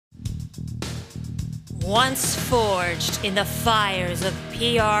Once forged in the fires of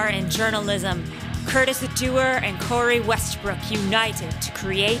PR and journalism, Curtis Dewar and Corey Westbrook united to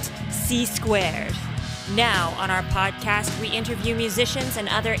create C Squared. Now, on our podcast, we interview musicians and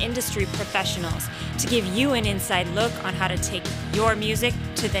other industry professionals to give you an inside look on how to take your music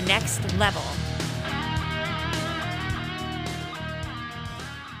to the next level.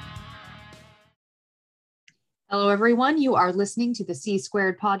 Hello, everyone. You are listening to the C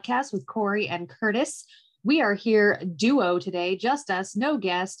Squared podcast with Corey and Curtis. We are here duo today, just us, no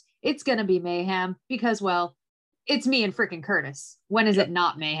guest. It's going to be mayhem because, well, it's me and freaking Curtis. When is it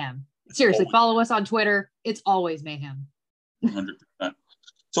not mayhem? Seriously, follow us on Twitter. It's always mayhem. 100%.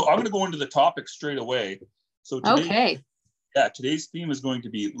 So I'm going to go into the topic straight away. So today, today's theme is going to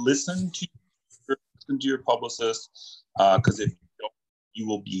be listen to your publicist, because if you don't, you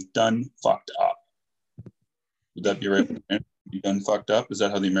will be done fucked up. Would that be right? Be done fucked up? Is that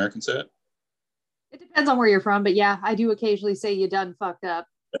how the Americans say it? It depends on where you're from, but yeah, I do occasionally say you done fucked up.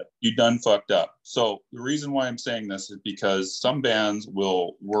 You done fucked up. So the reason why I'm saying this is because some bands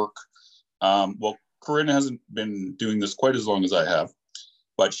will work. Corinna hasn't been doing this quite as long as I have,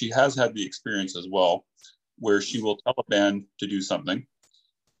 but she has had the experience as well, where she will tell a band to do something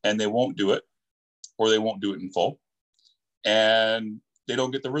and they won't do it, or they won't do it in full, and they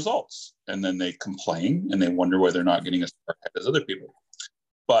don't get the results. And then they complain and they wonder why they're not getting as far ahead as other people.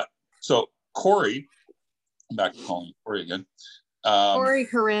 But so Corey, I'm back to calling you Corey again. Corey,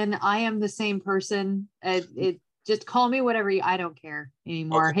 Corinne, I am the same person. It just call me whatever I don't care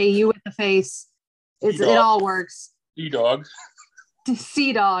anymore. Okay. Hey, you with the face. It all works. C-Dog.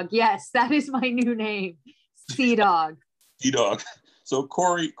 C-Dog. Yes, that is my new name. C-Dog. C-Dog. So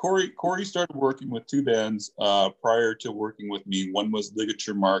Corey started working with two bands prior to working with me. One was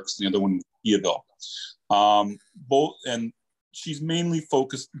Ligature Marks, the other one Akiaville. Both, and she's mainly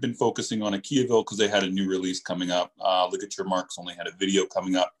been focusing on Akiaville because they had a new release coming up. Ligature Marks only had a video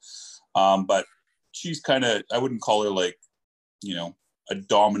coming up, but she's kind of, I wouldn't call her like, a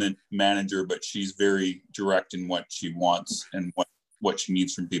dominant manager, but she's very direct in what she wants and what she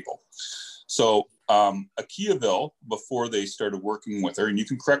needs from people. So Akiaville, before they started working with her, and you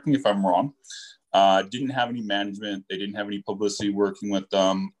can correct me if I'm wrong, didn't have any management. They didn't have any publicity working with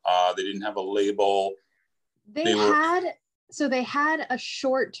them. They didn't have a label. They had a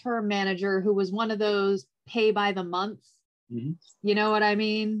short-term manager who was one of those pay by the month. Mm-hmm. You know what I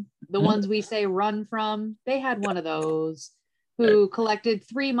mean? The ones we say run from. They had one of those who collected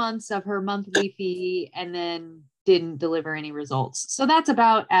 3 months of her monthly fee and then didn't deliver any results. So that's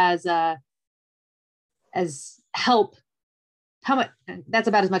about as help. That's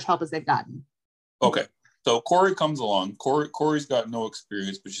about as much help as they've gotten. Okay. So Corey comes along. Corey's got no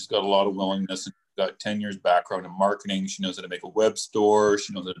experience, but she's got a lot of willingness. And got 10 years background in marketing. She knows how to make a web store.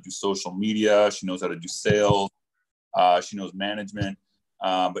 She knows how to do social media. She knows how to do sales. She knows management,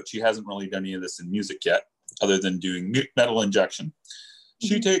 but she hasn't really done any of this in music yet, other than doing metal injection. Mm-hmm.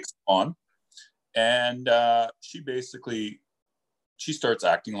 She takes on, and she starts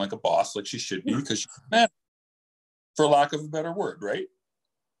acting like a boss, like she should be, because she's a man, for lack of a better word, right?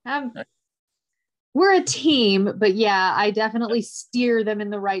 Right? We're a team, but yeah, I definitely steer them in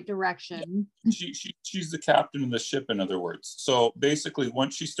the right direction. She's the captain of the ship, in other words. So basically,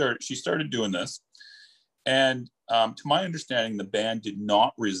 once she started doing this, and to my understanding, the band did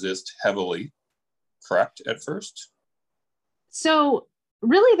not resist heavily, correct, at first? So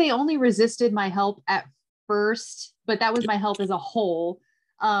really, they only resisted my help at first, but that was my help as a whole.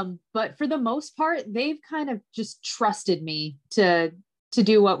 But for the most part, they've kind of just trusted me to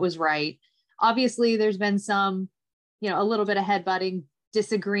do what was right. Obviously, there's been some, a little bit of headbutting,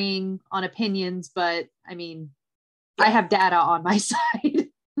 disagreeing on opinions, but I mean, I have data on my side.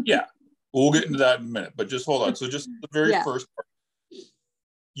 Yeah, we'll get into that in a minute, but just hold on. So just the very first part,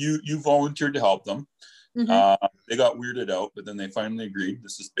 you volunteered to help them. Mm-hmm. They got weirded out, but then they finally agreed.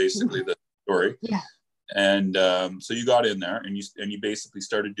 This is basically the story. Yeah. And so you got in there and you basically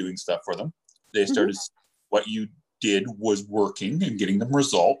started doing stuff for them. They started, what you did was working and getting them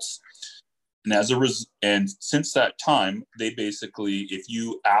results. And and since that time, they basically, if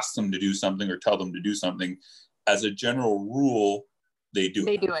you ask them to do something or tell them to do something, as a general rule, they do it.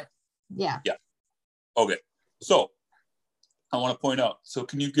 They do it. Yeah. Yeah. Okay. So I want to point out, so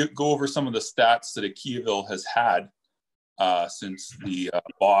can you go over some of the stats that Akiaville has had since the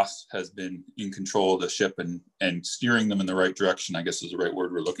boss has been in control of the ship and steering them in the right direction, I guess is the right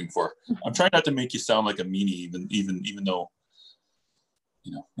word we're looking for. I'm trying not to make you sound like a meanie, even though,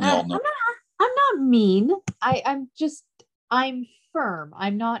 we all know. I'm not mean. I'm firm.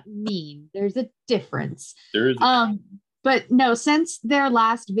 I'm not mean. There's a difference. There is. But no, since their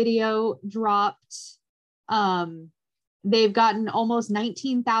last video dropped, They've gotten almost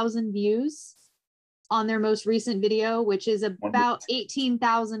 19,000 views on their most recent video, which is about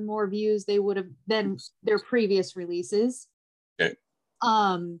 18,000 more views they would have than their previous releases. Okay.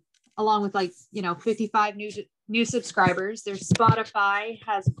 Along with 55 new subscribers. Their Spotify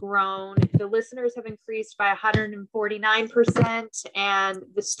has grown. The listeners have increased by 149% and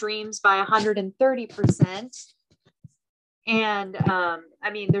the streams by 130%. And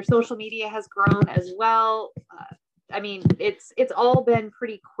their social media has grown as well. It's all been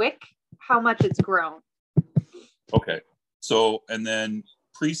pretty quick how much it's grown. Okay. So, and then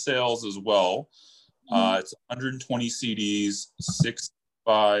pre-sales as well. It's 120 CDs,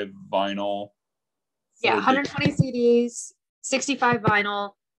 65 vinyl. Yeah, 120 CDs, 65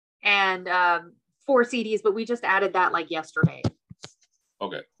 vinyl, and 4 CDs, but we just added that yesterday.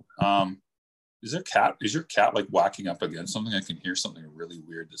 Okay. Is your cat whacking up against something? I can hear something really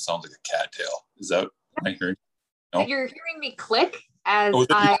weird that sounds like a cat tail. Is that what I hear? No? You're hearing me click as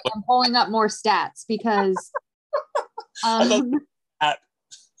I am pulling up more stats because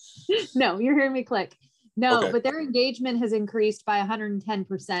no, you're hearing me click. No, okay. But their engagement has increased by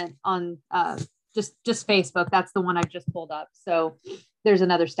 110% on just Facebook. That's the one I've just pulled up. So there's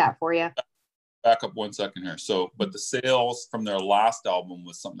another stat for you. Back up 1 second here. So, but the sales from their last album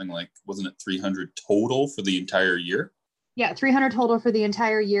was something wasn't it 300 total for the entire year? Yeah, 300 total for the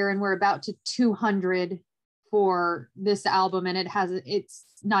entire year. And we're about to 200 for this album. And it's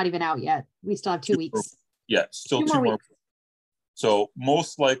not even out yet. We still have 2 weeks. Yeah, still two more weeks. So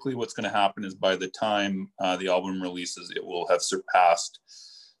most likely what's going to happen is by the time the album releases, it will have surpassed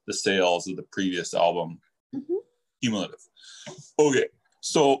the sales of the previous album. Cumulative. Okay.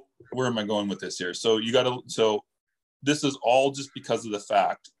 So where am I going with this here? So this is all just because of the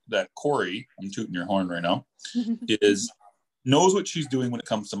fact that Corey, I'm tooting your horn right now, knows what she's doing when it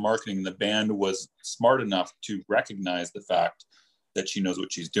comes to marketing. The band was smart enough to recognize the fact that she knows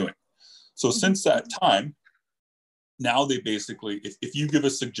what she's doing. So since that time, now they basically, if you give a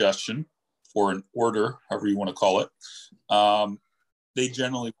suggestion or an order, however you want to call it, they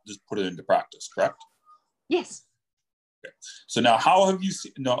generally just put it into practice, correct? Yes. Okay. So now how have you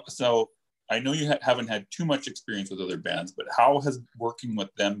seen, so I know you haven't had too much experience with other bands, but how has working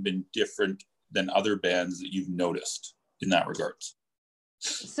with them been different than other bands that you've noticed in that regards?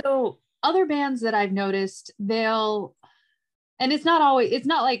 So other bands that I've noticed, and it's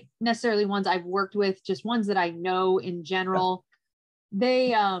not necessarily ones I've worked with, just ones that I know in general.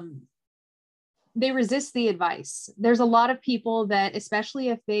 They resist the advice. There's a lot of people that, especially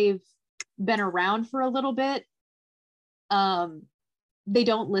if they've been around for a little bit, they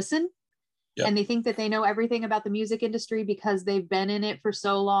don't listen. Yep. And they think that they know everything about the music industry because they've been in it for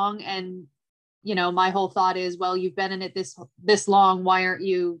so long. And, my whole thought is, well, you've been in it this long. Why aren't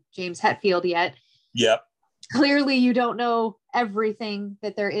you James Hetfield yet? Yep. Clearly you don't know everything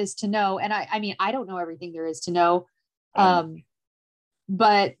that there is to know. And I don't know everything there is to know.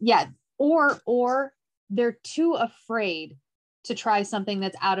 But yeah, or they're too afraid to try something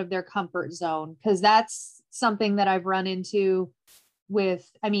that's out of their comfort zone. Cause that's something that I've run into with,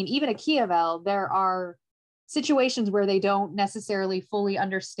 even at Kievel, there are situations where they don't necessarily fully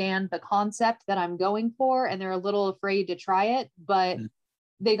understand the concept that I'm going for. And they're a little afraid to try it, but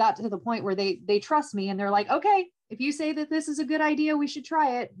they got to the point where they trust me and they're like, okay, if you say that this is a good idea, we should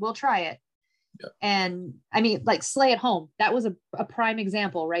try it. We'll try it. Yeah. And Slay at Home, that was a prime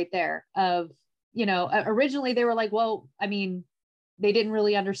example right there of, originally they were like, well, they didn't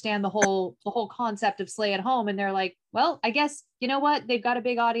really understand the whole concept of Slay at Home. And they're like, well, I guess, you know what? They've got a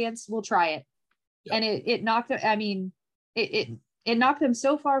big audience. We'll try it. Yeah. And it knocked them. It knocked them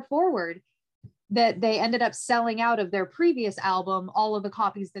so far forward that they ended up selling out of their previous album, all of the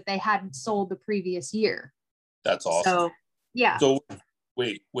copies that they hadn't sold the previous year. That's awesome. So, yeah. So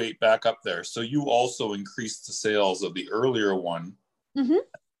wait, back up there. So you also increased the sales of the earlier one. Mm-hmm.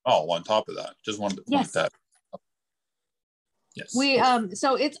 Oh, on top of that, just wanted to point that. Yes.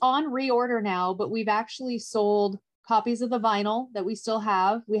 So it's on reorder now, but we've actually sold copies of the vinyl that we still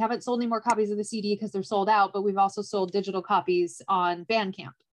have. We haven't sold any more copies of the CD because they're sold out, but we've also sold digital copies on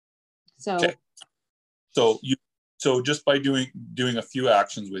Bandcamp. So, okay. So just by doing a few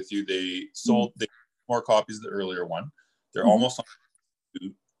actions with you, they sold more copies of the earlier one. They're almost on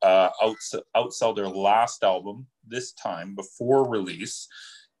to outsell their last album this time before release,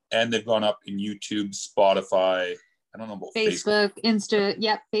 and they've gone up in YouTube, Spotify. I don't know about Facebook,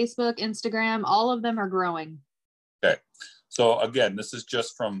 Facebook, Instagram, all of them are growing. Okay. So again, this is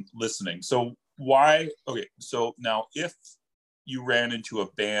just from listening. So so now if you ran into a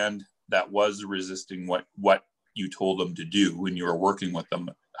band that was resisting what you told them to do when you were working with them,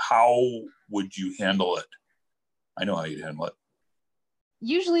 how would you handle it? I know how you'd handle it.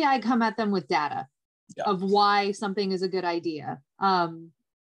 Usually I come at them with data Yeah. of why something is a good idea.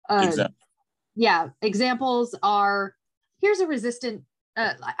 Example. Yeah, examples are, here's a resistant,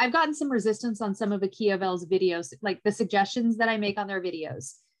 I've gotten some resistance on some of Akiavel's videos, like the suggestions that I make on their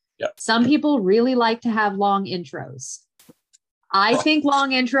videos. Yeah. Some people really like to have long intros. I think long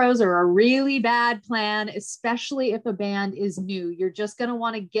intros are a really bad plan, especially if a band is new. You're just going to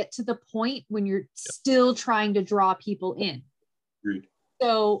want to get to the point when you're still trying to draw people in. Agreed.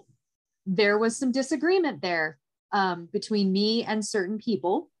 So there was some disagreement there between me and certain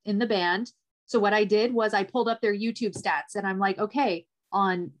people in the band. So what I did was I pulled up their YouTube stats and I'm like, okay,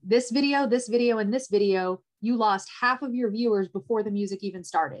 on this video, and this video, you lost half of your viewers before the music even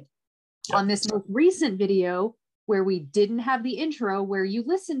started. Yep. On this most recent video, where we didn't have the intro, where you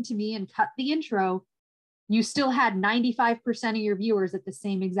listened to me and cut the intro, you still had 95% of your viewers at the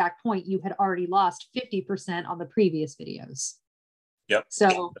same exact point. You had already lost 50% on the previous videos. Yep.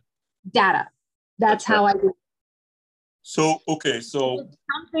 So data, that's how I do it. So, okay. So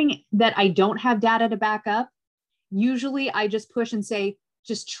something that I don't have data to back up, usually I just push and say,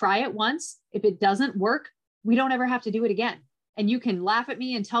 just try it once. If it doesn't work, we don't ever have to do it again. And you can laugh at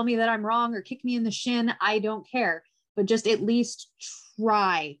me and tell me that I'm wrong or kick me in the shin. I don't care, but just at least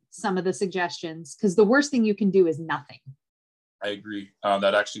try some of the suggestions, because the worst thing you can do is nothing. I agree.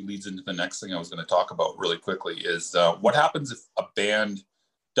 That actually leads into the next thing I was going to talk about really quickly is what happens if a band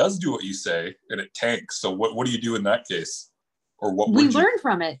does do what you say and it tanks? So what do you do in that case? Or what we learn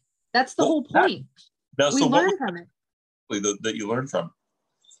from it. That's the whole point. We learn from it. That you learn from.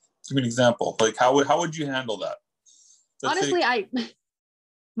 Give me an example. Like how would you handle that? Honestly, I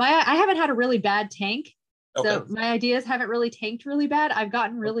haven't had a really bad tank. Okay. So my ideas haven't really tanked really bad. I've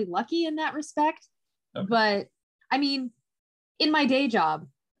gotten really lucky in that respect. Okay. But I mean, in my day job,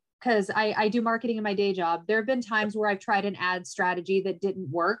 because I do marketing in my day job, there have been times where I've tried an ad strategy that didn't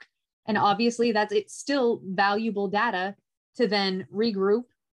work. And obviously it's still valuable data to then regroup.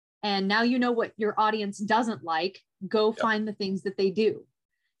 And now you know what your audience doesn't like. Go find the things that they do.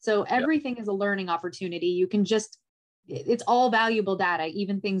 So everything is a learning opportunity. You can just, it's all valuable data,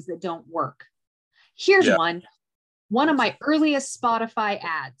 even things that don't work. Here's one of my earliest Spotify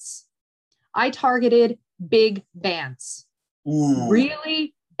ads. I targeted big bands. Ooh.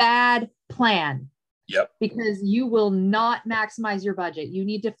 Really bad plan. Yep. Because you will not maximize your budget. You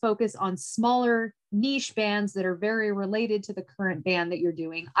need to focus on smaller niche bands that are very related to the current band that you're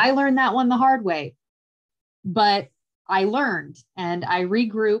doing. I learned that one the hard way, but I learned and I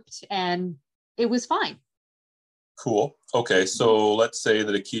regrouped and it was fine. Cool. Okay. So let's say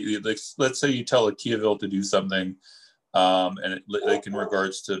that let's say you tell Akiavel to do something and like in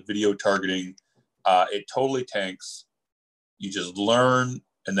regards to video targeting, it totally tanks. You just learn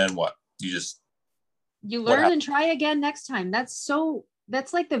and then what? You learn and try again next time. That's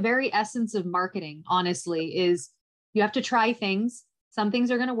like the very essence of marketing, honestly, is you have to try things. Some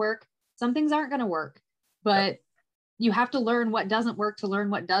things are going to work. Some things aren't going to work, but you have to learn what doesn't work to learn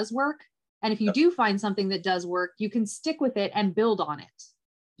what does work. And if you do find something that does work, you can stick with it and build on it.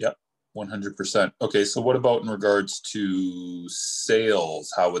 Yep. 100%. Okay. So what about in regards to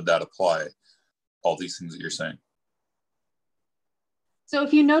sales? How would that apply? All these things that you're saying. So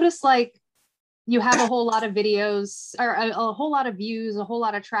if you notice, like, you have a whole lot of videos or a whole lot of views, a whole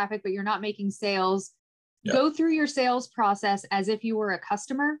lot of traffic, but you're not making sales, go through your sales process as if you were a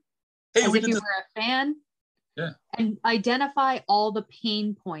customer, as if you were a fan, and identify all the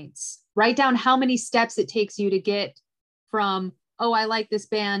pain points. Write down how many steps it takes you to get from, oh, I like this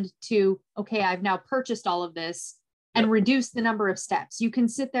band, to, okay, I've now purchased all of this, and reduce the number of steps. You can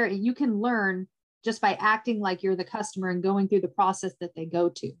sit there and you can learn just by acting like you're the customer and going through the process that they go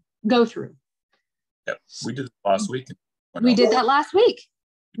through. Yep, we did it last week. We did that last week.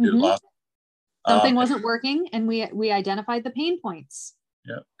 We did it last. Something wasn't working, and we identified the pain points.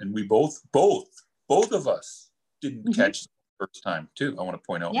 Yeah, and we both of us didn't catch the first time too. I want to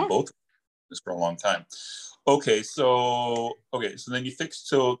point out we both this for a long time. Okay, so then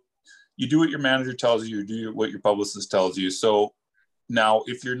you do what your manager tells you, what your publicist tells you. So now,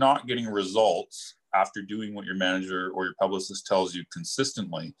 if you're not getting results after doing what your manager or your publicist tells you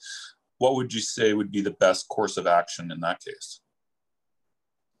consistently, what would you say would be the best course of action in that case?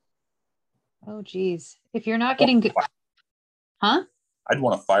 Oh, geez. If you're not getting good, huh? I'd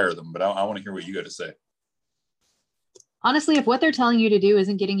want to fire them, but I want to hear what you got to say. Honestly, if what they're telling you to do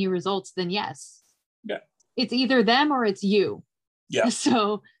isn't getting you results, then yes. Yeah. It's either them or it's you. Yeah.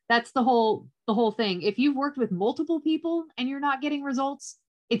 So that's the whole thing. If you've worked with multiple people and you're not getting results,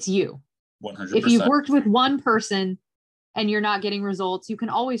 it's you. 100%. If you've worked with one person and you're not getting results, you can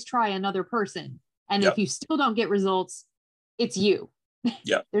always try another person And Yep. if you still don't get results, it's you.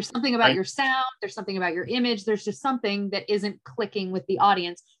 Yeah. There's something about your sound, there's something about your image, there's just something that isn't clicking with the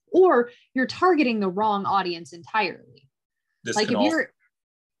audience, or you're targeting the wrong audience entirely. Like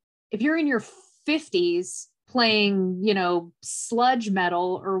if you're in your 50s playing, you know, sludge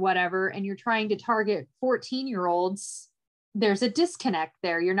metal or whatever, and you're trying to target 14-year-olds, there's a disconnect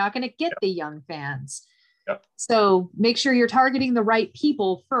there. You're not going to get the young fans. Yep. So make sure you're targeting the right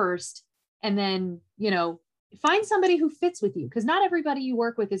people first, and then, you know, find somebody who fits with you, because not everybody you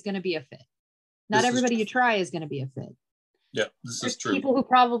work with is going to be a fit. Not everybody you try is going to be a fit. Yeah, this There's is true. people who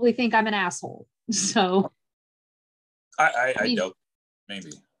probably think I'm an asshole. So I doubt.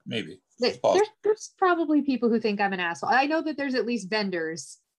 Maybe. There's probably people who think I'm an asshole. I know that there's at least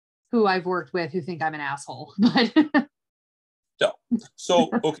vendors who I've worked with who think I'm an asshole, but no. So,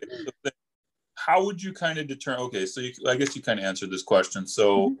 okay. How would you kind of determine? Okay, so I guess you kind of answered this question.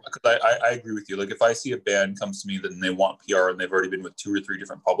 So, because I agree with you. Like, if I see a band comes to me that they want PR and they've already been with 2 or 3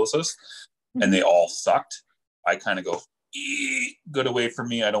 different publicists and they all sucked, I kind of go, good away from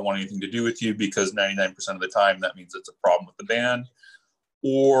me. I don't want anything to do with you, because 99% of the time that means it's a problem with the band,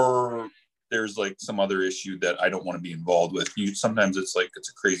 or there's like some other issue that I don't want to be involved with. Sometimes it's like it's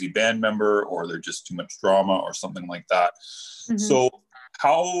a crazy band member, or they're just too much drama or something like that. So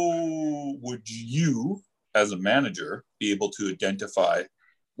how would you, as a manager, be able to identify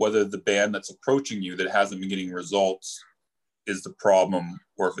whether the band that's approaching you that hasn't been getting results is the problem,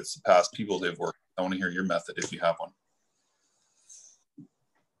 or if it's the past people they've worked with? I want to hear your method if you have one.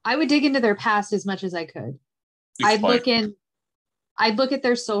 I would dig into their past as much as I could. Explain. I'd look at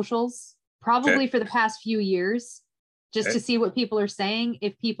their socials probably for the past few years, just to see what people are saying,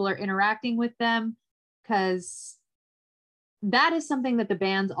 if people are interacting with them, because that is something that the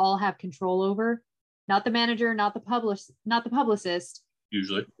bands all have control over. Not the manager, not the publicist.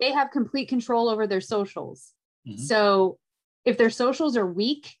 Usually they have complete control over their socials. So if their socials are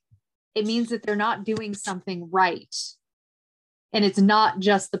weak, it means that they're not doing something right. And it's not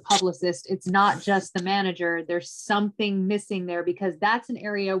just the publicist, it's not just the manager. There's something missing there, because that's an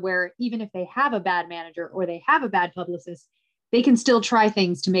area where even if they have a bad manager or they have a bad publicist, they can still try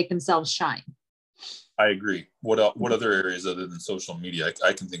things to make themselves shine. I agree. What other areas other than social media?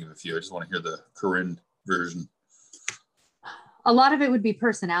 I can think of a few. I just want to hear the Corinne version. A lot of it would be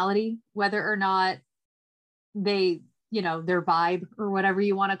personality, whether or not they, you know, their vibe or whatever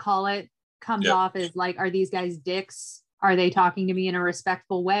you want to call it comes off as like, are these guys dicks? Are they talking to me in a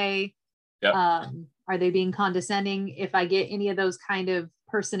respectful way? Are they being condescending? If I get any of those kind of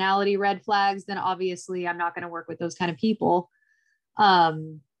personality red flags, then obviously I'm not going to work with those kind of people.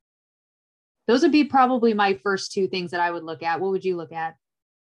 Those would be probably my first 2 things that I would look at. What would you look at?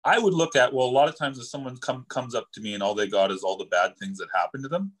 I would look at, well, a lot of times if someone comes up to me and all they got is all the bad things that happened to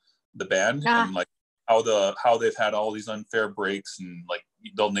them, the band, and like how they've had all these unfair breaks, and like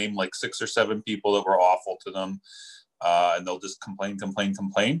they'll name like 6 or 7 people that were awful to them. And they'll just complain.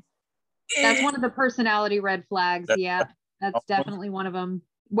 That's one of the personality red flags. That's definitely one of them,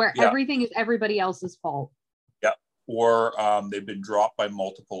 where everything is everybody else's fault. Yeah. Or they've been dropped by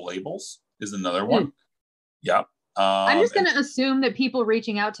multiple labels is another one. Yeah. I'm just going to assume that people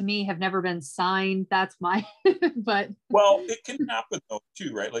reaching out to me have never been signed. That's my, but. Well, it can happen though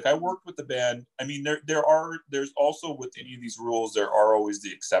too, right? Like I worked with the band. I mean, there's also with any of these rules, there are always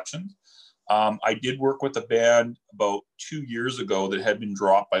the exceptions. I did work with a band about 2 years ago that had been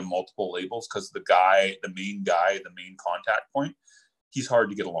dropped by multiple labels because the main contact point, he's hard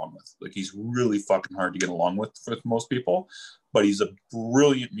to get along with. Like he's really fucking hard to get along with most people, but he's a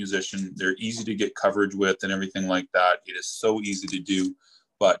brilliant musician. They're easy to get coverage with and everything like that. It is so easy to do.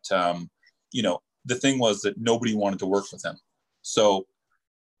 But, you know, the thing was that nobody wanted to work with him. So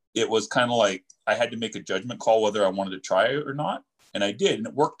it was kind of like I had to make a judgment call whether I wanted to try it or not. And I did, and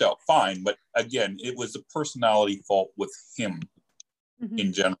it worked out fine. But again, it was a personality fault with him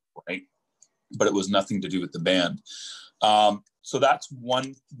in general, right? But it was nothing to do with the band. So that's one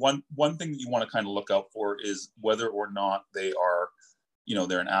thing that you want to kind of look out for is whether or not they are, you know,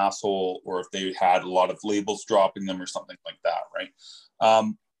 they're an asshole, or if they had a lot of labels dropping them or something like that, right?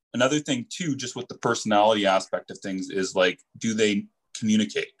 Another thing too, just with the personality aspect of things, is like, do they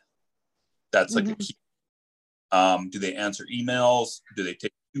communicate? That's like a key. Do they answer emails? Do they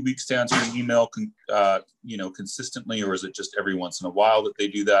take 2 weeks to answer an email, you know, consistently, or is it just every once in a while that they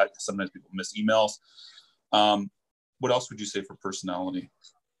do that? Sometimes people miss emails. What else would you say for personality?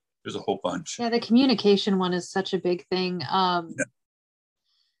 There's a whole bunch. Yeah, the communication one is such a big thing.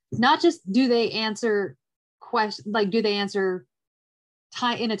 Not just do they answer questions, like do they answer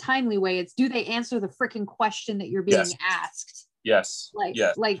in a timely way? It's do they answer the freaking question that you're being asked? Yes. Like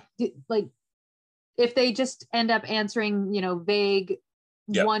if they just end up answering, vague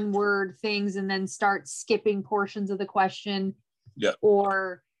Yeah. one word things and then start skipping portions of the question, Yeah.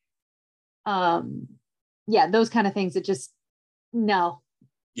 or those kind of things, it just, no,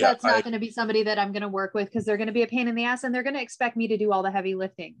 that's not going to be somebody that I'm going to work with, because they're going to be a pain in the ass and they're going to expect me to do all the heavy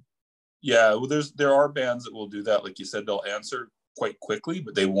lifting. Yeah, well, there are bands that will do that. Like you said, they'll answer quite quickly,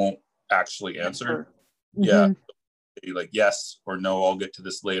 but they won't actually answer. Mm-hmm. Yeah, they like yes or no, I'll get to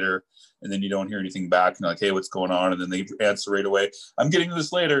this later, and then you don't hear anything back, and you're like, hey, what's going on? And then they answer right away, I'm getting to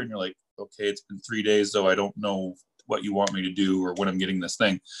this later, and you're like, okay, it's been 3 days, so I don't know what you want me to do or when I'm getting this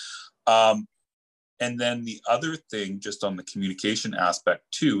thing. And then the other thing, just on the communication aspect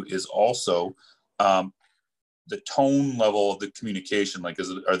too, is also the tone level of the communication. Like,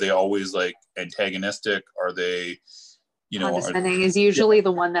 are they always like antagonistic? Are they, condescending is usually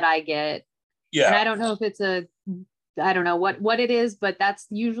the one that I get. Yeah. And I don't know if it's I don't know what it is, but that's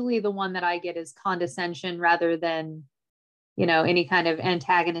usually the one that I get, is condescension rather than, any kind of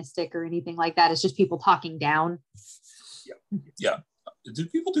antagonistic or anything like that. It's just people talking down. Yeah. Do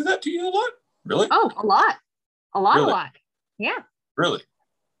people do that to you a lot? Really? Oh, a lot. Really? A lot. Yeah. Really?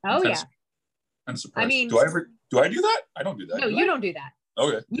 Oh, yeah. I'm surprised. I mean, do I do that? I don't do that. No, you don't do that.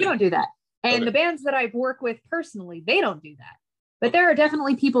 Okay. You don't do that. And the bands that I've worked with personally, they don't do that. But there are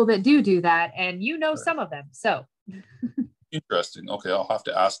definitely people that do that, and some of them. So interesting. Okay, I'll have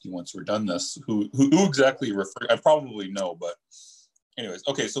to ask you once we're done this. Who exactly refer? I probably know, but anyways,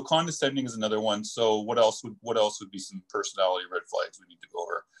 okay. So condescending is another one. So what else would be some personality red flags we need to go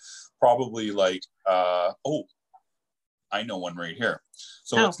over? Probably like I know one right here.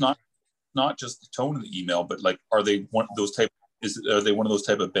 So it's not just the tone of the email, but like, are they one of those type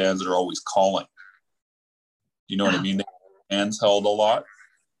of bands that are always calling? You know what I mean? They hands held a lot.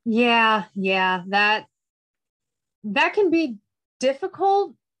 Yeah, that can be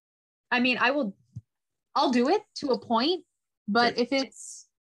difficult. I mean, I'll do it to a point, but if it's,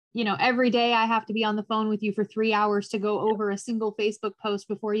 every day I have to be on the phone with you for 3 hours to go over a single Facebook post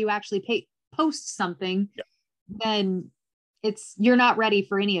before you actually post something, then you're not ready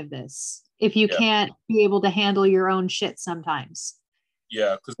for any of this if you can't be able to handle your own shit sometimes.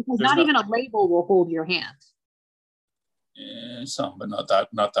 Yeah, because not even a label will hold your hand. Some, but not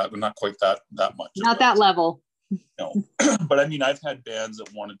quite that much. Not that level. No, but I mean, I've had bands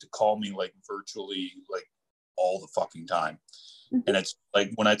that wanted to call me like virtually like all the fucking time. Mm-hmm. And it's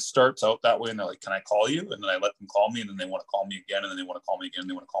like when it starts out that way and they're like, can I call you? And then I let them call me, and then they want to call me again, and then they want to call me again, and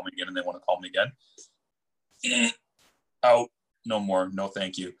they want to call me again, and they want to call me again. Out. No more. No,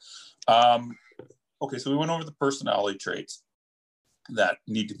 thank you. Okay, so we went over the personality traits that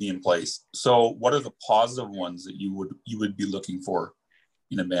need to be in place. So what are the positive ones that you would be looking for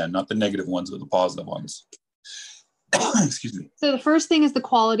in a band? Not the negative ones, but the positive ones. Excuse me. So the first thing is the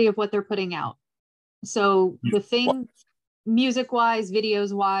quality of what they're putting out. So the thing, music wise,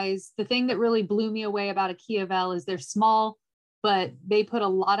 videos wise, the thing that really blew me away about Achiavel is they're small, but they put a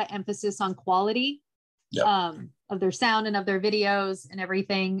lot of emphasis on quality of their sound and of their videos and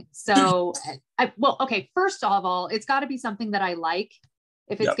everything. So first of all, it's got to be something that I like.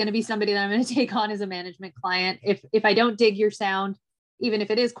 If it's going to be somebody that I'm going to take on as a management client, if I don't dig your sound, even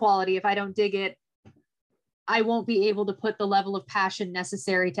if it is quality, if I don't dig it, I won't be able to put the level of passion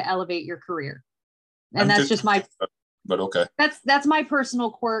necessary to elevate your career. And that's just but okay. That's my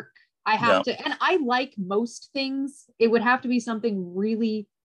personal quirk. I have to, and I like most things. It would have to be something really,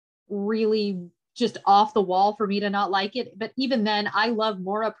 really just off the wall for me to not like it. But even then, I love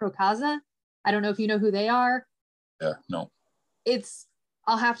Mora Procasa. I don't know if you know who they are. Yeah, no.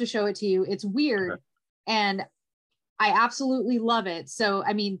 I'll have to show it to you. It's weird. Okay. And I absolutely love it. So,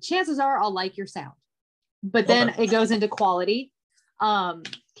 I mean, chances are I'll like your sound, but then it goes into quality.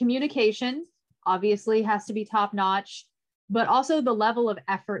 Communication obviously has to be top notch, but also the level of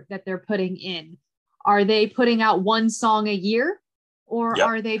effort that they're putting in. Are they putting out one song a year, or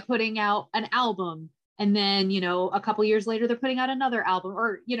are they putting out an album and then, a couple years later they're putting out another album?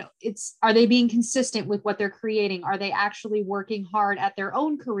 Or, are they being consistent with what they're creating? Are they actually working hard at their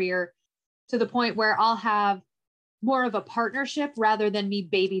own career to the point where I'll have more of a partnership rather than me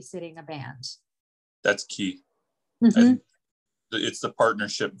babysitting a band? That's key. Mm-hmm. It's the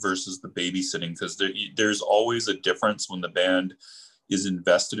partnership versus the babysitting, because there's always a difference when the band is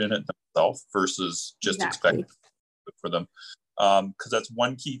invested in it themselves versus just expecting it for them. Because that's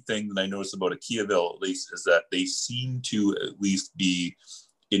one key thing that I noticed about Achiavel, at least, is that they seem to at least be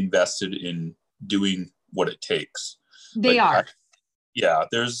invested in doing what it takes. They are.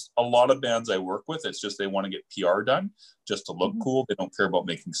 There's a lot of bands I work with. It's just they want to get PR done just to look cool. They don't care about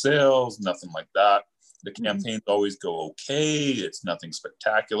making sales, nothing like that. The campaigns always go okay. It's nothing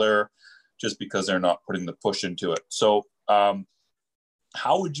spectacular. just because they're not putting the push into it. So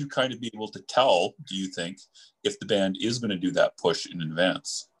how would you kind of be able to tell, do you think, if the band is going to do that push in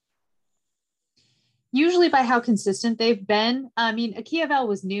advance? Usually by how consistent they've been. I mean, Akiavel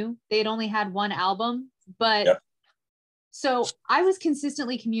was new. They'd only had one album, but Yep. So I was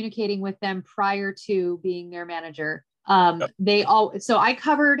consistently communicating with them prior to being their manager. Yep. So I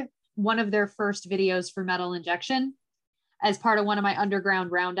covered one of their first videos for Metal Injection as part of one of my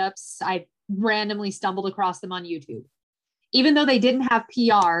underground roundups. I randomly stumbled across them on YouTube. Even though they didn't have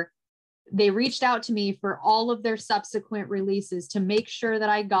PR, they reached out to me for all of their subsequent releases to make sure that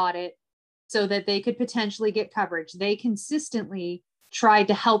I got it so that they could potentially get coverage. They consistently tried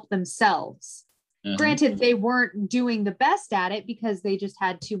to help themselves. Mm-hmm. Granted, they weren't doing the best at it because they just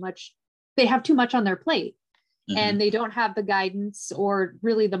had too much. They have too much on their plate. Mm-hmm. And they don't have the guidance or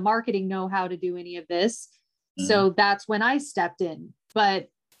really the marketing know-how to do any of this. Mm-hmm. So that's when I stepped in, but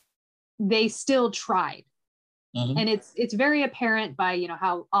they still tried. Mm-hmm. And it's very apparent by, you know,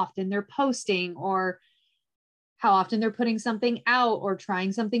 how often they're posting or how often they're putting something out or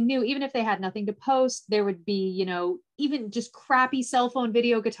trying something new. Even if they had nothing to post, there would be, you know, even just crappy cell phone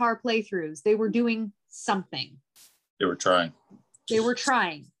video guitar playthroughs. They were doing something. They were trying.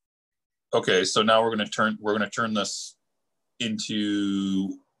 Okay, so now we're going to turn this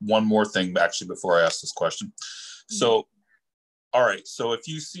into one more thing actually before I ask this question. Mm-hmm. So, all right, so if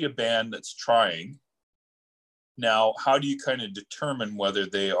you see a band that's trying, now how do you kind of determine whether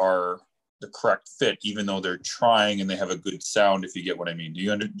they are the correct fit, even though they're trying and they have a good sound, if you get what I mean? Do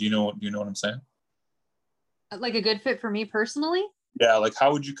you know what I'm saying? Like a good fit for me personally? Yeah, like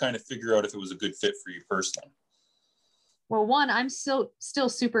how would you kind of figure out if it was a good fit for you personally? Well, one, I'm still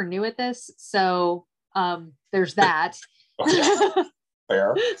super new at this, so there's that.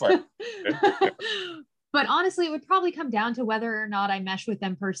 Fair. But honestly, it would probably come down to whether or not I mesh with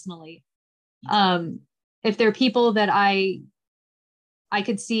them personally. If they're people that I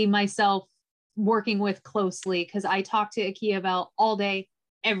could see myself working with closely, because I talk to Akiavel all day,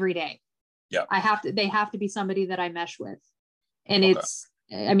 every day. Yeah. They have to be somebody that I mesh with. And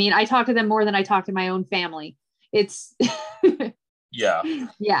I talk to them more than I talk to my own family. It's yeah.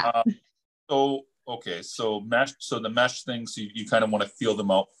 So the mesh things, you kind of want to feel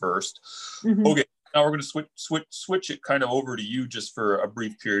them out first. Mm-hmm. Okay. Now we're going to switch it kind of over to you just for a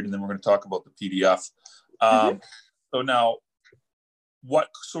brief period, and then we're going to talk about the PDF. So now, what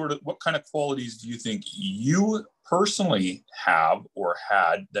kind of qualities do you think you personally have or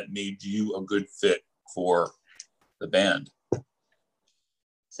had that made you a good fit for the band?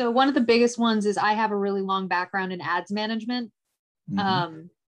 So one of the biggest ones is I have a really long background in ads management. Mm-hmm.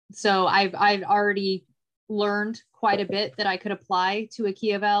 So I've already learned quite a bit that I could apply to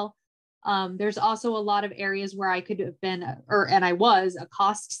Akiavel. There's also a lot of areas where I could have been, and I was a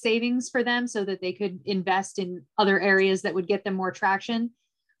cost savings for them so that they could invest in other areas that would get them more traction.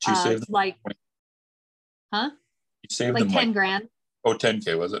 You saved them huh? You saved like them 10 grand. Oh,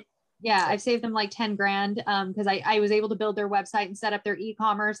 10K was it? Yeah, I've saved them like 10 grand because I was able to build their website and set up their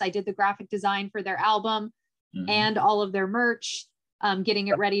e-commerce. I did the graphic design for their album and all of their merch, getting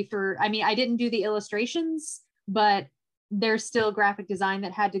it ready for, I didn't do the illustrations, but there's still graphic design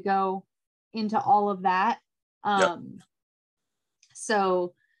that had to go into all of that.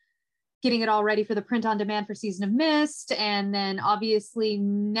 So getting it all ready for the print on demand for Season of Mist, and then obviously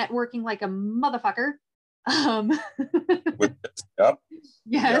networking like a motherfucker.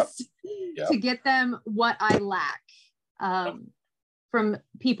 Yes. Yep. To get them what I lack from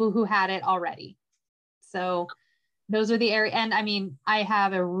people who had it already. So those are the area. And I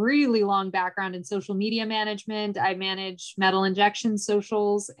have a really long background in social media management. I manage Metal Injection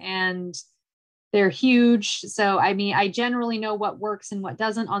socials, and they're huge. So, I generally know what works and what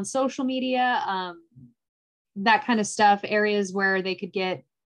doesn't on social media, that kind of stuff, areas where they could get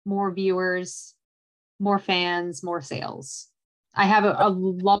more viewers, more fans, more sales. I have a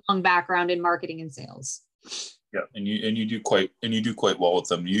long background in marketing and sales. Yeah. And you do quite well with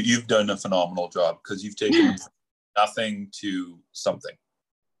them. You've done a phenomenal job because you've taken them from nothing to something,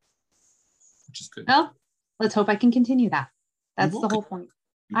 which is good. Well, let's hope I can continue that. That's the whole point.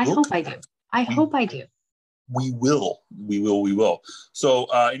 I hope I do. We will. So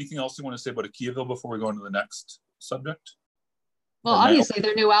anything else you want to say about Akiavel before we go into the next subject? Well, obviously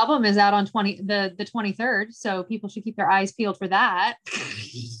their new album is out on the 23rd, so people should keep their eyes peeled for that.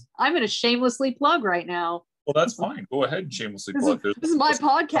 I'm going to shamelessly plug right now. Well, that's fine. Go ahead and shamelessly plug. This is my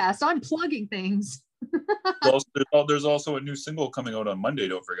podcast. I'm plugging things. There's also a new single coming out on Monday,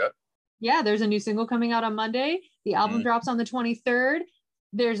 don't forget. Yeah, there's a new single coming out on Monday. The album drops on the 23rd.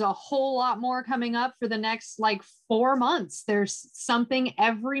 There's a whole lot more coming up for the next 4 months. There's something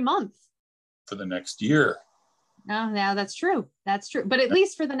every month. for the next year. No, now that's true. That's true. But at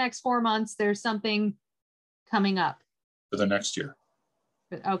least for the next 4 months, there's something coming up. For the next year.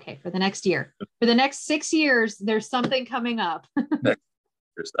 Okay, for the next year. For the next 6 years, there's something coming up.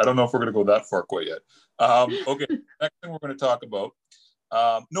 I don't know if we're going to go that far quite yet. Okay, next thing we're going to talk about.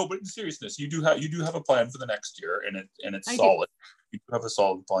 No, but in seriousness, you do have a plan for the next year, and it's solid. You do have a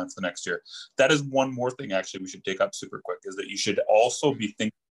solid plan for the next year. That is one more thing actually we should take up super quick, is that you should also be thinking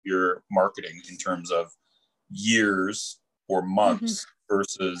of your marketing in terms of years or months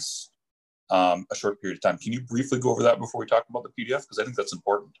versus a short period of time. Can you briefly go over that before we talk about the PDF? Because I think that's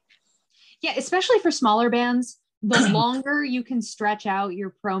important. Yeah, especially for smaller bands, the longer you can stretch out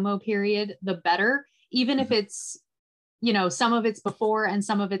your promo period, the better, even if it's, you know, some of it's before and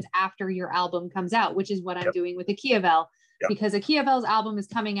some of it's after your album comes out, which is what I'm doing with Akiavel, because Akiavel's album is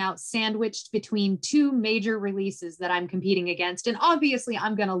coming out sandwiched between 2 major releases that I'm competing against. And obviously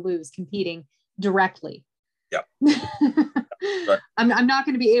I'm going to lose competing directly. Yeah. Right. I'm not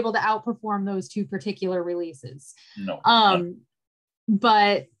going to be able to outperform those 2 particular releases. No.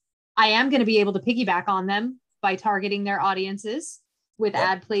 But I am going to be able to piggyback on them by targeting their audiences with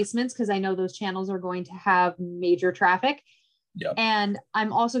ad placements, because I know those channels are going to have major traffic. Yeah. And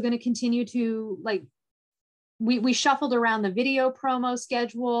I'm also going to continue to, like, we shuffled around the video promo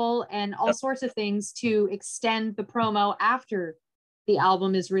schedule and all sorts of things to extend the promo after the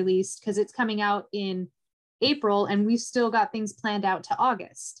album is released, because it's coming out in April and we've still got things planned out to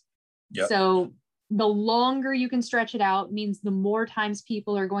August. Yep. So the longer you can stretch it out means the more times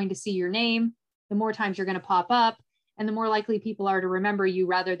people are going to see your name, the more times you're going to pop up, and the more likely people are to remember you,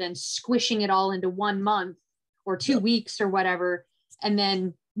 rather than squishing it all into 1 month or 2 weeks or whatever, and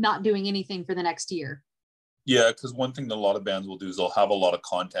then not doing anything for the next year. Yeah, because one thing that a lot of bands will do is they'll have a lot of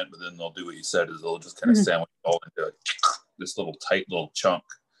content, but then they'll do what you said, is they'll just kind of sandwich it all into this little tight little chunk.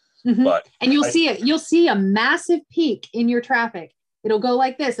 But and you'll see a massive peak in your traffic. It'll go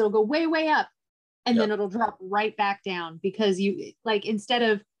like this. It'll go way, way up. And then it'll drop right back down, because you, like, instead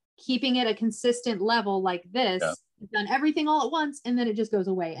of keeping it a consistent level like this, you've done everything all at once, and then it just goes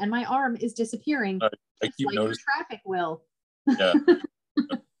away. And my arm is disappearing. I keep like noticing. your traffic will. Yeah.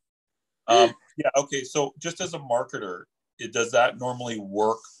 Okay. So just as a marketer, does that normally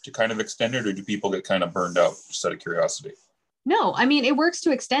work to kind of extend it, or do people get kind of burned out, just out of curiosity? No, I mean, it works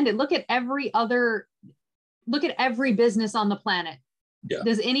to extend it. Look at every business on the planet. Yeah.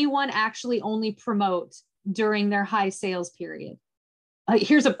 Does anyone actually only promote during their high sales period?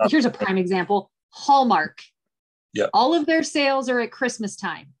 Here's a prime example. Hallmark. Yeah. All of their sales are at Christmas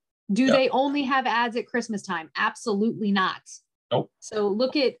time. Do they only have ads at Christmas time? Absolutely not. Nope. So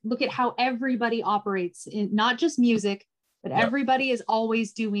look at how everybody operates, in not just music, but everybody is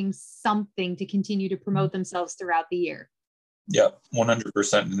always doing something to continue to promote themselves throughout the year. Yeah,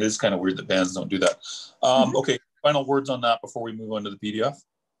 100%. And it is kind of weird that bands don't do that. Okay, final words on that before we move on to the PDF?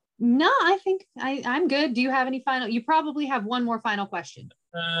 No, I think I'm good. Do you have any final? You probably have one more final question.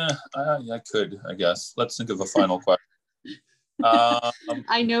 I could, I guess. Let's think of a final question.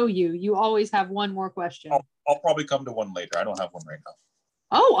 I know you. You always have one more question. I'll probably come to one later. I don't have one right now.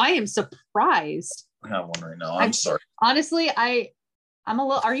 Oh, I am surprised. I have one right now. I'm sorry. Honestly, I'm a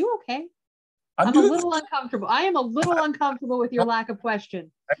little. Are you okay? I'm a little uncomfortable. I am a little uncomfortable with your lack of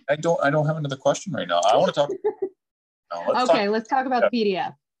question. I don't have another question right now. I want to talk. Let's talk about the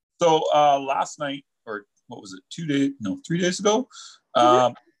PDF. So last night, or what was it? 3 days ago.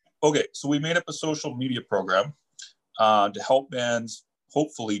 Okay, so we made up a social media program to help bands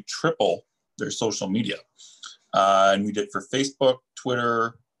hopefully triple their social media. And we did for Facebook,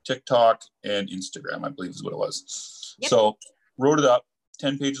 Twitter, TikTok, and Instagram, I believe is what it was. Yep. So wrote it up,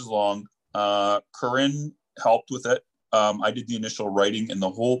 10 pages long. Corinne helped with it. I did the initial writing and the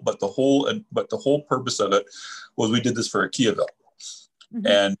whole purpose of it was we did this for Akiavel.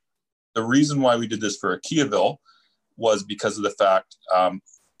 And the reason why we did this for Akiavel was because of the fact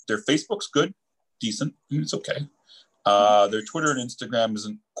their Facebook's good, decent, I mean, it's okay. Their Twitter and Instagram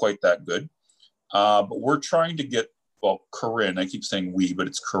isn't quite that good. But we're trying to get, Corinne, I keep saying we, but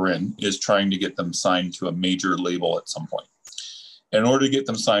it's Corinne, is trying to get them signed to a major label at some point. In order to get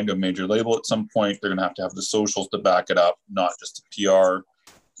them signed to a major label at some point, they're going to have the socials to back it up, not just the PR,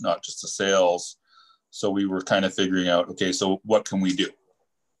 not just the sales. So we were kind of figuring out, okay, so what can we do?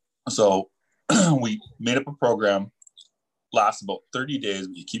 So we made up a program, lasts about 30 days.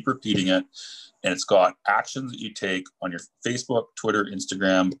 You keep repeating it, and it's got actions that you take on your Facebook, Twitter,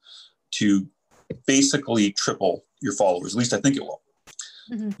 Instagram to basically triple your followers. At least I think it will.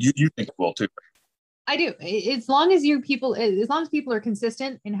 You think it will too. I do. As long as people are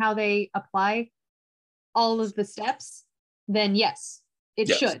consistent in how they apply all of the steps, then yes, it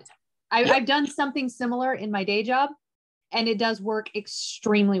should. I've done something similar in my day job, and it does work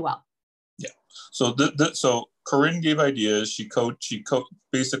extremely well. Yeah. So so Corinne gave ideas. She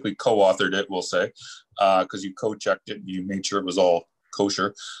basically co-authored it, we'll say, because you co-checked it and you made sure it was all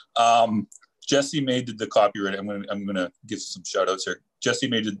kosher. Jesse made the copyright. I'm gonna give some shout outs here. Jesse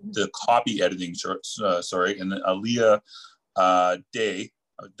made the copy editing, sorry, and then Aaliyah Day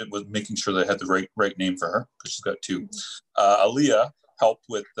was making sure that I had the right name for her because she's got two. Aaliyah helped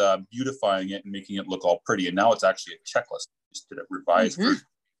with beautifying it and making it look all pretty, and now it's actually a checklist. Just did a revised version.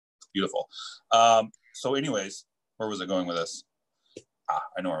 Beautiful. So anyways, where was I going with this?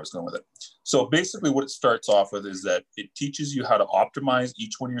 I know where I was going with it. So basically what it starts off with is that it teaches you how to optimize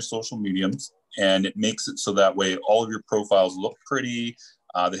each one of your social mediums, and it makes it so that way all of your profiles look pretty.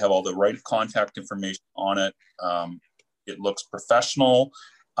 They have all the right contact information on it. It looks professional.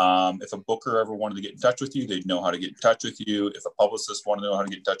 If a booker ever wanted to get in touch with you, they'd know how to get in touch with you. If a publicist wanted to know how to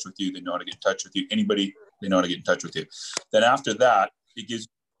get in touch with you, they know how to get in touch with you. Anybody, they know how to get in touch with you. Then after that, it gives you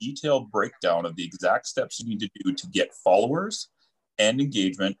a detailed breakdown of the exact steps you need to do to get followers and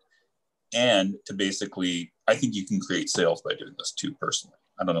engagement, and to basically, I think you can create sales by doing this too, personally.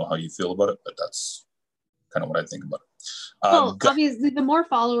 I don't know how you feel about it, but that's kind of what I think about it. Well, obviously, the more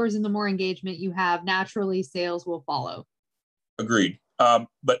followers and the more engagement you have, naturally sales will follow. Agreed.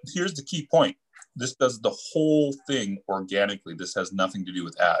 But here's the key point. This does the whole thing organically. This has nothing to do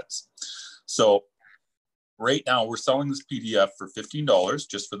with ads. So right now we're selling this PDF for $15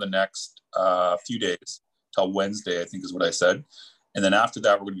 just for the next few days till Wednesday, I think is what I said. And then after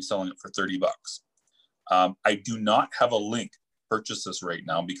that, we're going to be selling it for $30. I do not have a link to purchase this right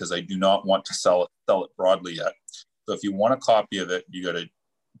now because I do not want to sell it broadly yet. So if you want a copy of it, you got to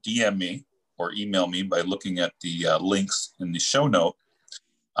DM me or email me by looking at the links in the show note.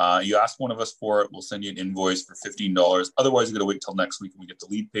 You ask one of us for it, we'll send you an invoice for $15. Otherwise, you got to wait till next week when we get the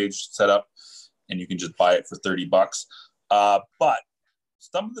lead page set up, and you can just buy it for $30. But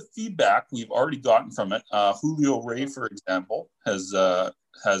some of the feedback we've already gotten from it, Julio Ray, for example, has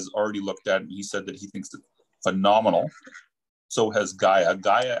already looked at it, and he said that he thinks it's phenomenal. So has Gaia.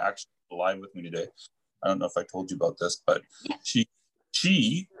 Gaia actually live with me today. I don't know if I told you about this, but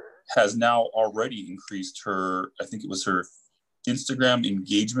she has now already increased her, I think it was her Instagram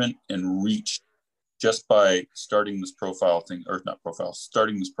engagement and reach just by starting this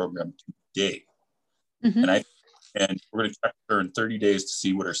starting this program today. And we're going to check her in 30 days to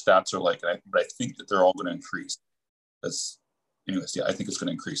see what her stats are like. But I think that they're all going to increase. Anyways, I think it's going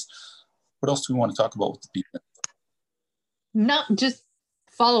to increase. What else do we want to talk about with the people? No, just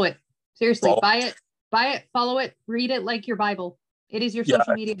follow it. Seriously, buy it, follow it, read it like your Bible. It is your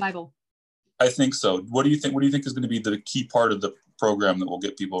social media Bible. I think so. What do you think? What do you think is going to be the key part of the program that will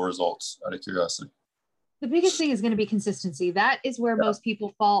get people results, out of curiosity? The biggest thing is going to be consistency. That is where most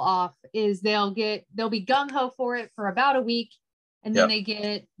people fall off. Is they'll be gung-ho for it for about a week, and then they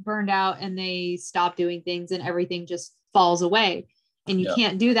get burned out and they stop doing things and everything just falls away. And you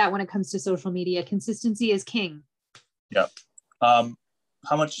can't do that when it comes to social media. Consistency is king. Yeah.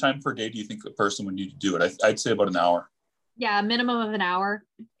 How much time per day do you think a person would need to do it? I'd say about an hour. Yeah, a minimum of an hour.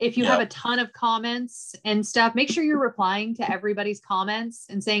 If you have a ton of comments and stuff, make sure you're replying to everybody's comments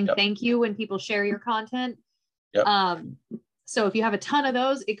and saying thank you when people share your content. So if you have a ton of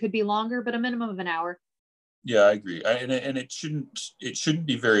those, it could be longer, but a minimum of an hour. Yeah, I agree. And it shouldn't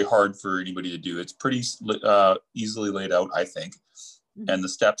be very hard for anybody to do. It's pretty easily laid out, I think. And the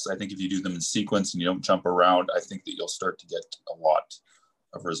steps, I think if you do them in sequence and you don't jump around, I think that you'll start to get a lot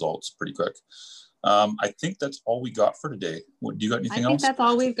of results pretty quick. I think that's all we got for today. Do you got anything else? I think that's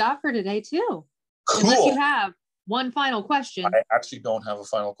all we've got for today too. Cool. Unless you have one final question. I actually don't have a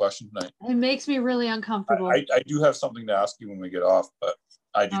final question tonight. It makes me really uncomfortable. I do have something to ask you when we get off, but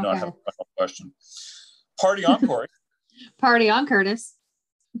I do not have a final question. Party on, Corey. Party on, Curtis.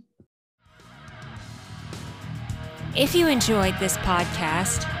 If you enjoyed this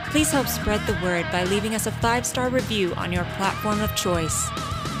podcast, please help spread the word by leaving us a 5-star review on your platform of choice.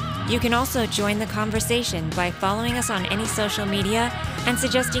 You can also join the conversation by following us on any social media and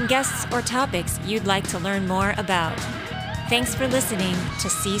suggesting guests or topics you'd like to learn more about. Thanks for listening to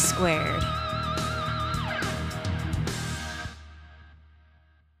C Squared.